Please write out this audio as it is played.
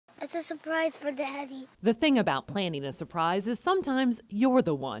it's a surprise for Daddy. The thing about planning a surprise is sometimes you're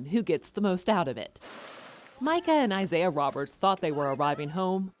the one who gets the most out of it. Micah and Isaiah Roberts thought they were arriving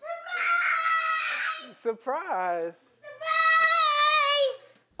home. Surprise!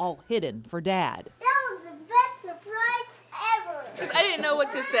 Surprise! All hidden for Dad. That was the best surprise ever. I didn't know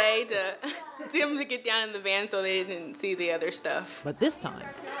what to say to them to get down in the van so they didn't see the other stuff. But this time,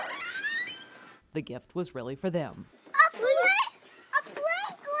 the gift was really for them. A playground!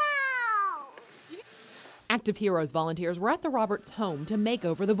 Active Heroes volunteers were at the Roberts home to make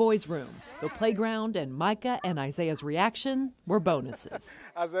over the boys' room. The playground and Micah and Isaiah's reaction were bonuses.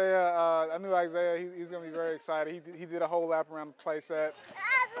 Isaiah, I knew Isaiah, he's going to be very excited. He did a whole lap around the play set.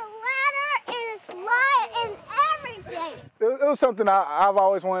 The ladder and a slide and everything. It was something I've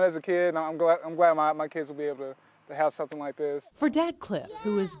always wanted as a kid, and I'm glad my kids will be able to have something like this. For Dad Cliff,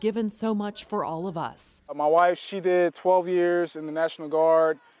 who has given so much for all of us. My wife, she did 12 years in the National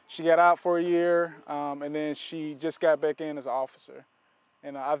Guard. She got out for a year, and then she just got back in as an officer.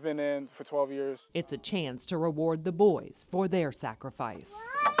 And I've been in for 12 years. It's a chance to reward the boys for their sacrifice.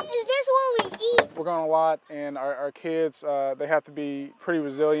 Is this what we eat? We're going a lot, and our kids, they have to be pretty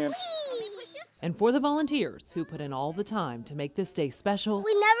resilient. And for the volunteers who put in all the time to make this day special.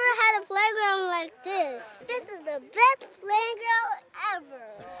 We never had a playground like this. This is the best playground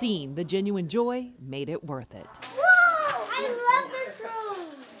ever. Seeing the genuine joy made it worth it. Whoa! I love this room.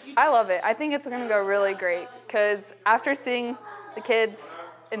 I love it. I think it's going to go really great because after seeing the kids,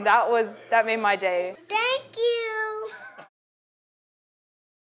 and that made my day. Thank you.